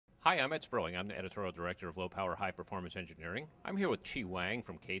Hi, I'm Ed Sperling. I'm the editorial director of Low Power High Performance Engineering. I'm here with Wang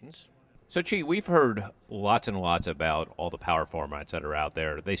from Cadence. So, we've heard lots and lots about all the power formats that are out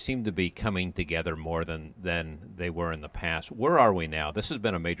there. They seem to be coming together more than they were in the past. Where are we now? This has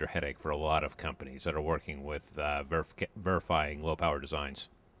been a major headache for a lot of companies that are working with verifying low power designs.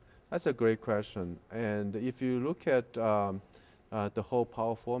 That's a great question. And if you look at the whole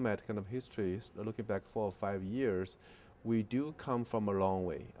power format kind of history, looking back 4 or 5 years, we do come from a long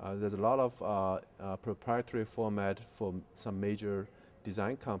way. There's a lot of proprietary format for some major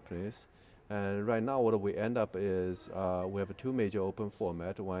design companies. And right now what we end up is we have two major open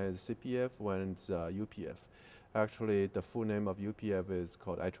format. One is CPF, one is UPF. Actually, the full name of UPF is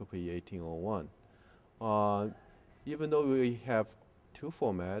called IEEE 1801. Even though we have two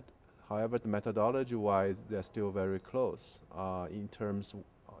formats, however, the methodology-wise, they're still very close. In terms,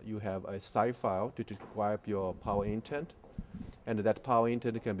 you have a sci file to describe your power intent, and that power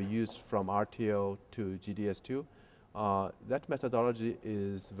intent can be used from RTL to GDS2. That methodology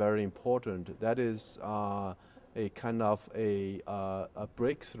is very important. That is a kind of a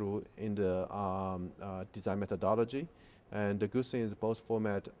breakthrough in the design methodology. And the good thing is both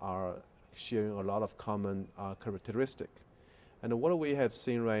formats are sharing a lot of common characteristics. And what we have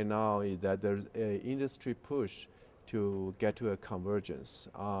seen right now is that there's an industry push to get to a convergence.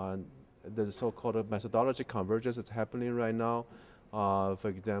 The so-called methodology convergence is happening right now. For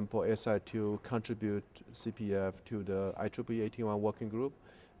example, SI2 contribute CPF to the IEEE 1801 working group,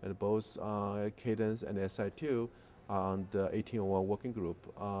 and both Cadence and SI2 are on the 1801 working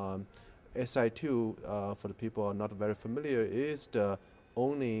group. SI2, for the people who are not very familiar, is the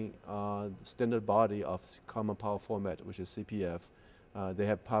only standard body of common power format, which is CPF. They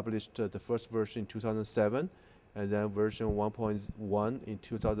have published the first version in 2007, and then version 1.1 in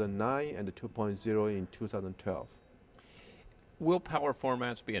 2009, and the 2.0 in 2012. Will power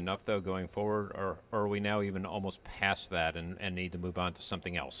formats be enough, though, going forward, or are we now even almost past that and need to move on to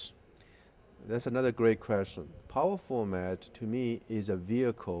something else? That's another great question. Power format, to me, is a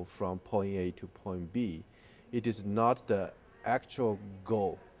vehicle from point A to point B. It is not the actual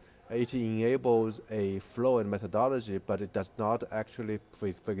goal. It enables a flow and methodology, but it does not actually,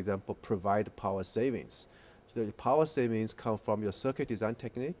 for example, provide power savings. The power savings come from your circuit design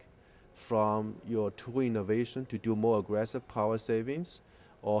technique, from your tool innovation to do more aggressive power savings,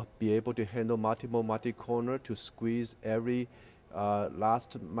 or be able to handle multiple multi-corner to squeeze every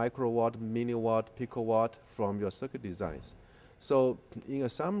last microwatt, milliwatt, picowatt from your circuit designs. So in a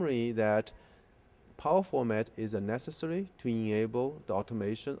summary, that power format is necessary to enable the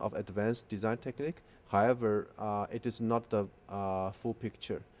automation of advanced design technique. However, it is not the full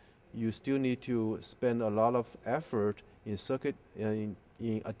picture. You still need to spend a lot of effort in circuit in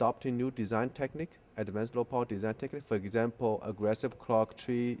adopting new design technique, advanced low power design technique. For example, aggressive clock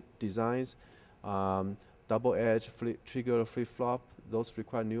tree designs, double edge trigger flip-flop, those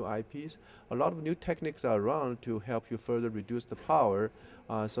require new IPs. A lot of new techniques are around to help you further reduce the power.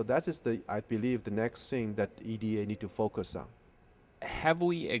 So that is, I believe, the next thing that EDA need to focus on. Have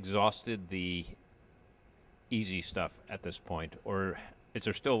we exhausted the easy stuff at this point, or is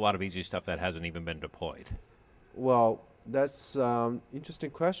there still a lot of easy stuff that hasn't even been deployed? Well, that's an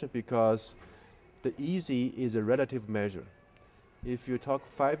interesting question, because the easy is a relative measure. If you talk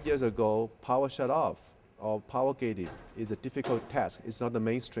 5 years ago, power shut off or power gating is a difficult task. It's not the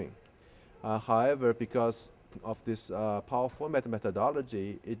mainstream. However, because of this power format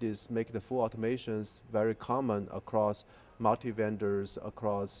methodology, it is making the full automations very common across multi-vendors,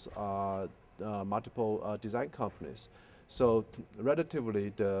 across multiple design companies. So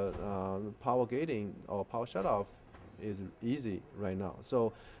relatively, the power gating or power shutoff is easy right now.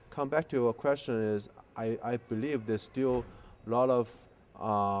 So come back to your question is, I believe there's still a lot of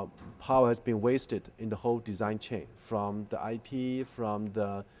power has been wasted in the whole design chain, from the IP, from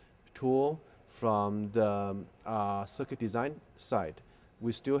the tool, from the circuit design side.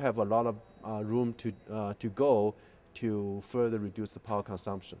 We still have a lot of room to go to further reduce the power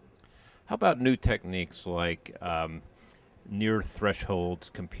consumption. How about new techniques like near threshold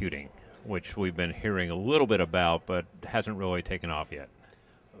computing, which we've been hearing a little bit about, but hasn't really taken off yet?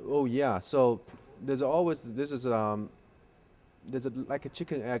 Oh yeah, so there's always, there's like a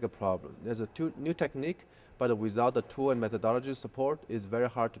chicken egg problem. There's a new technique, but without the tool and methodology support, it's very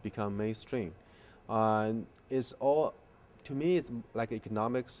hard to become mainstream. It's all, to me, it's like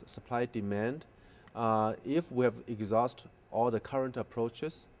economics, supply, demand. If we have exhausted all the current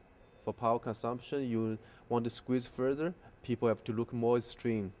approaches for power consumption, you want to squeeze further, people have to look more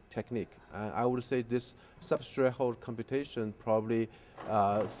extreme technique. I would say this subthreshold computation probably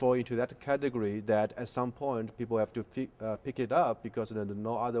fall into that category that at some point people have to pick it up because there are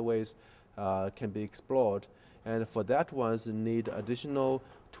no other ways can be explored. And for that ones need additional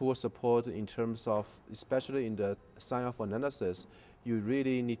tool support in terms of, especially in the sign-off analysis, you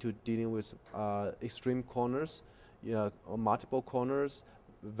really need to dealing with extreme corners, or multiple corners,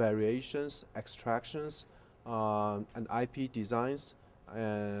 variations, extractions, and IP designs,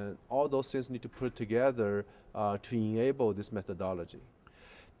 and all those things need to put together to enable this methodology.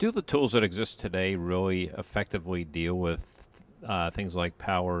 Do the tools that exist today really effectively deal with things like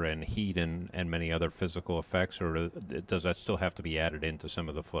power and heat and many other physical effects, or does that still have to be added into some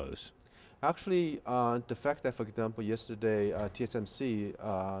of the flows? Actually, the fact that, for example, yesterday TSMC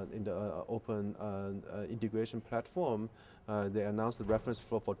in the open integration platform, they announced the reference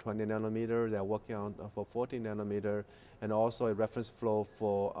flow for 20 nanometer. They're working on for 14 nanometer, and also a reference flow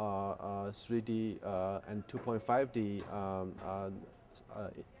for 3D and 2.5D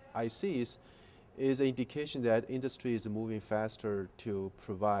ICs, is an indication that industry is moving faster to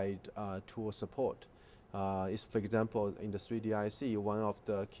provide tool support. For example, in the 3D IC, one of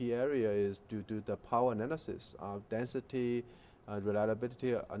the key areas is to do the power analysis, density,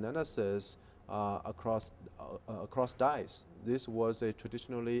 reliability analysis across dies. This was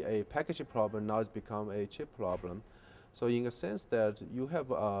traditionally a packaging problem, now it's become a chip problem. So in a sense that you have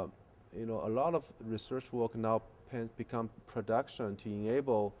a lot of research work now become production to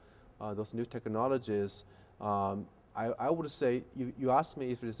enable those new technologies. I would say, you asked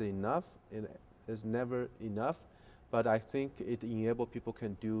me if it is enough, and it's never enough, but I think it enables people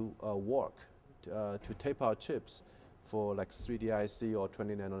can do work to tape out chips for like 3D IC or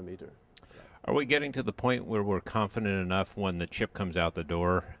 20 nanometer. Are we getting to the point where we're confident enough when the chip comes out the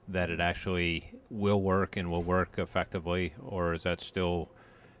door that it actually will work and will work effectively, or is that still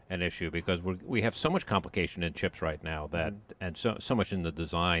an issue? Because we have so much complication in chips right now that, and so much in the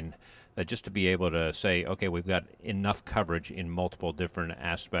design, that just to be able to say, okay, we've got enough coverage in multiple different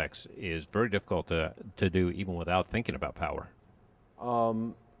aspects is very difficult to do even without thinking about power.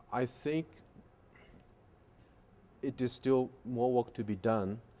 I think it is still more work to be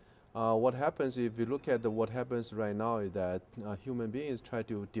done. What happens if you look at what happens right now is that human beings try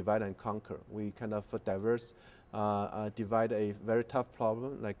to divide and conquer. We kind of divide a very tough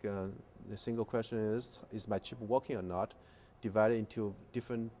problem, like the single question is my chip working or not, divide it into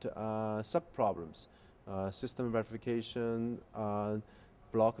different sub-problems. System verification,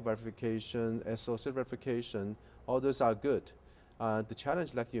 block verification, SoC verification, all those are good. The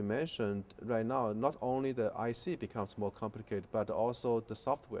challenge, like you mentioned, right now, not only the IC becomes more complicated, but also the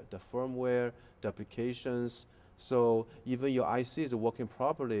software, the firmware, the applications. So even your IC is working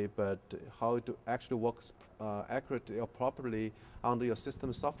properly, but how it actually works accurately or properly under your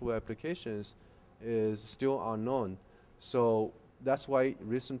system software applications is still unknown. So that's why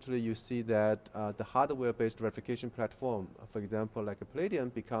recently you see that the hardware-based verification platform, for example, like a Palladium,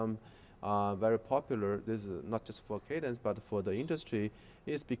 become very popular. This is not just for Cadence, but for the industry,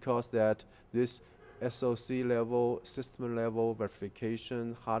 is because that this SoC level, system level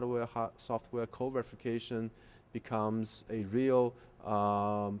verification, hardware, software co-verification becomes a real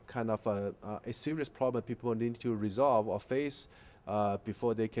kind of a serious problem people need to resolve or face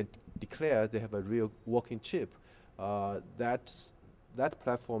before they can declare they have a real working chip. That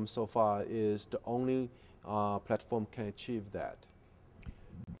platform so far is the only platform can achieve that.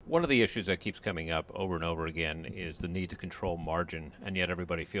 One of the issues that keeps coming up over and over again is the need to control margin, and yet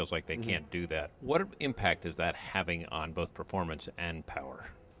everybody feels like they can't do that. What impact is that having on both performance and power?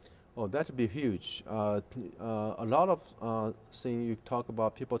 Oh, that would be huge. A lot of things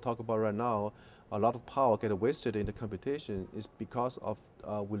people talk about right now, a lot of power get wasted in the computation is because of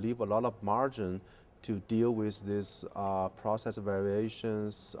we leave a lot of margin to deal with these process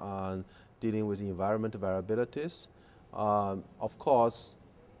variations, dealing with environment variabilities. Of course,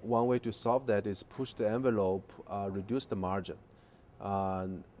 one way to solve that is push the envelope, reduce the margin.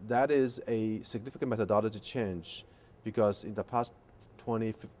 That is a significant methodology change because in the past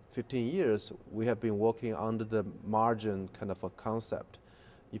 20, 15 years, we have been working under the margin kind of a concept.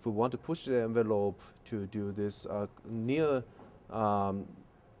 If we want to push the envelope to do this near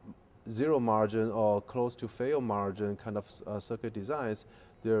zero margin or close to fail margin kind of circuit designs,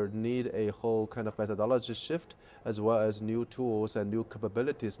 there need a whole kind of methodology shift, as well as new tools and new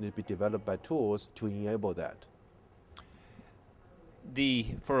capabilities need to be developed by tools to enable that.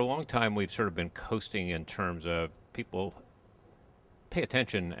 For a long time, we've sort of been coasting in terms of people pay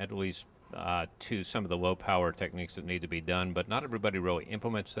attention, at least to some of the low power techniques that need to be done, but not everybody really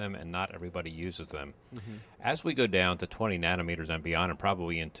implements them and not everybody uses them. As we go down to 20 nanometers and beyond and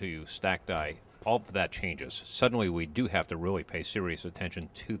probably into stacked die, all of that changes. Suddenly we do have to really pay serious attention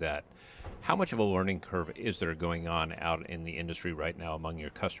to that. How much of a learning curve is there going on out in the industry right now among your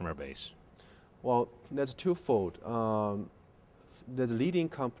customer base? Well, there's twofold. There's leading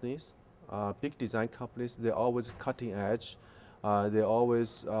companies, big design companies, they're always cutting edge. They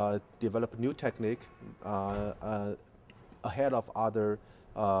always develop new technique ahead of other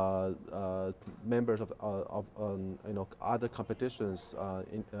members of other competitions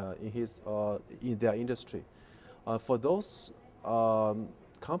in their industry. For those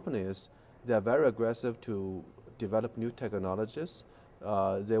companies, they are very aggressive to develop new technologies.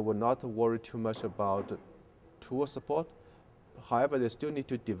 They will not worry too much about tool support. However, they still need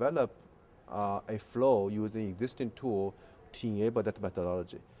to develop a flow using existing tool to enable that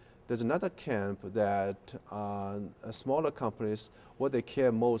methodology. There's another camp that smaller companies, what they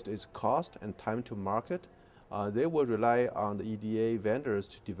care most is cost and time to market. They will rely on the EDA vendors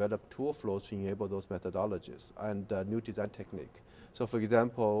to develop tool flows to enable those methodologies and new design technique. So for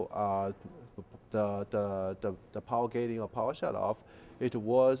example, the power gating or power shutoff, it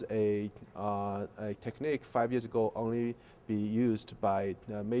was a technique 5 years ago only be used by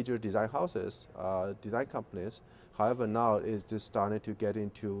major design houses, design companies. However, now it's just starting to get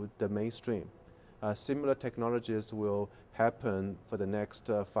into the mainstream. Similar technologies will happen for the next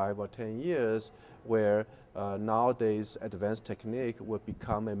 5 or 10 years, where nowadays advanced technique will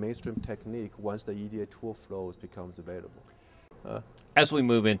become a mainstream technique once the EDA tool flows becomes available. As we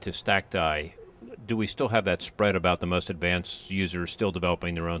move into stacked die, do we still have that spread about the most advanced users still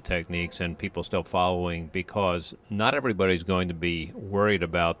developing their own techniques and people still following? Because not everybody's going to be worried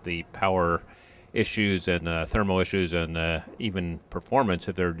about the power issues and thermal issues and even performance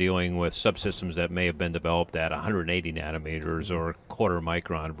if they're dealing with subsystems that may have been developed at 180 nanometers or quarter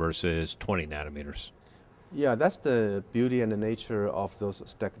micron versus 20 nanometers. Yeah, that's the beauty and the nature of those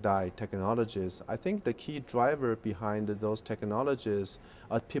stacked die technologies. I think the key driver behind those technologies,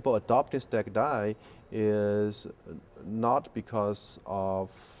 people adopting stacked die, is not because of,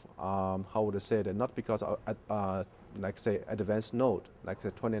 how would I say it, not because of, like say, advanced node, like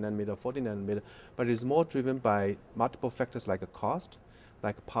the 20 nanometer, 40 nanometer, but it's more driven by multiple factors like cost,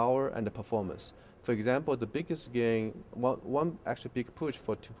 like power and the performance. For example, the biggest gain, one actually big push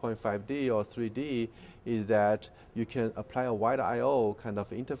for 2.5D or 3D is that you can apply a wide I/O kind of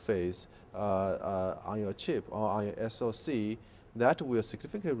interface on your chip or on your SoC. That will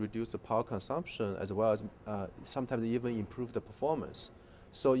significantly reduce the power consumption as well as sometimes even improve the performance.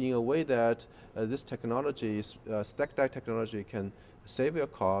 So in a way that this technology, stacked die technology, can save your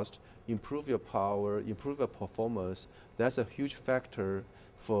cost, improve your power, improve your performance. That's a huge factor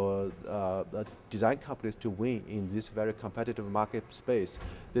for design companies to win in this very competitive market space.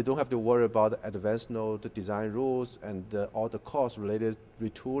 They don't have to worry about advanced node design rules and all the costs related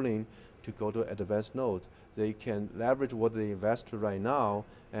retooling to go to advanced node. They can leverage what they invest right now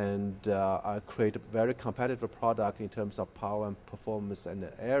and create a very competitive product in terms of power and performance and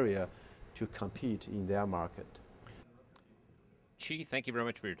the area to compete in their market. Chi, thank you very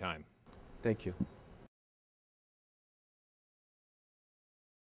much for your time. Thank you.